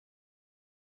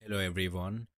Hello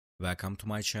everyone, welcome to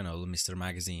my channel Mr.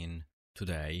 Magazine.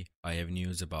 Today I have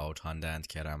news about Hande and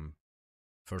Kerem.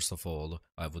 First of all,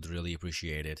 I would really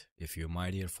appreciate it if you,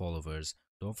 my dear followers,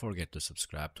 don't forget to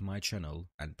subscribe to my channel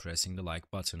and pressing the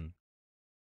like button.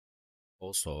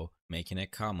 Also, making a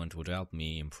comment would help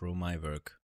me improve my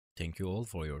work. Thank you all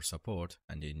for your support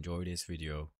and enjoy this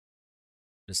video.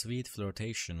 The sweet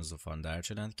flirtations of Hande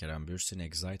and Kerem Bürsin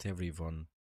excite everyone.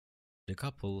 The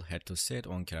couple had to sit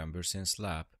on Kerem Bürsin's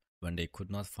lap when they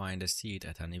could not find a seat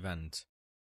at an event.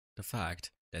 The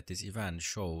fact that this event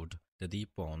showed the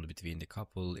deep bond between the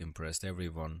couple impressed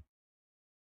everyone.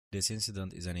 This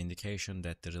incident is an indication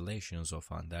that the relations of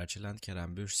Hande and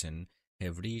Kerem Bürsin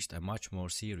have reached a much more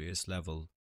serious level.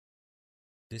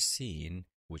 This scene,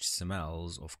 which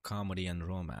smells of comedy and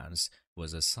romance,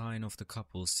 was a sign of the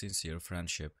couple's sincere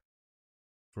friendship.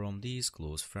 From these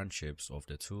close friendships of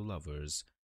the two lovers,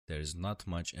 there is not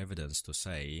much evidence to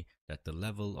say that the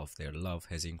level of their love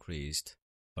has increased,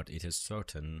 but it is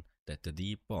certain that the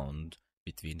deep bond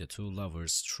between the two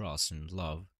lovers' trust and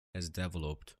love has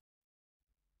developed.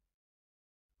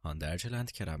 Hande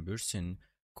and Kerem Bürsin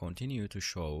continue to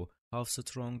show how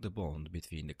strong the bond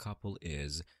between the couple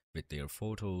is with their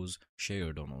photos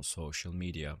shared on social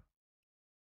media.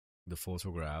 The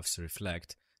photographs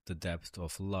reflect the depth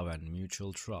of love and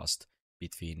mutual trust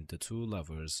between the two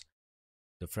lovers.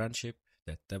 The friendship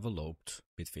that developed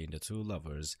between the two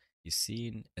lovers is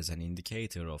seen as an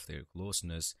indicator of their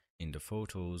closeness in the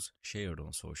photos shared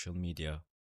on social media.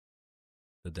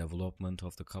 The development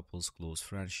of the couple's close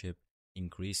friendship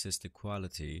increases the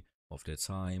quality of the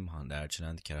time Hande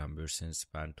and Kerem Bürsin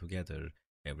spend together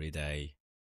every day.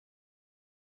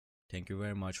 Thank you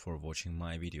very much for watching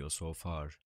my video so far.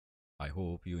 I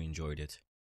hope you enjoyed it.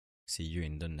 See you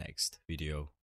in the next video.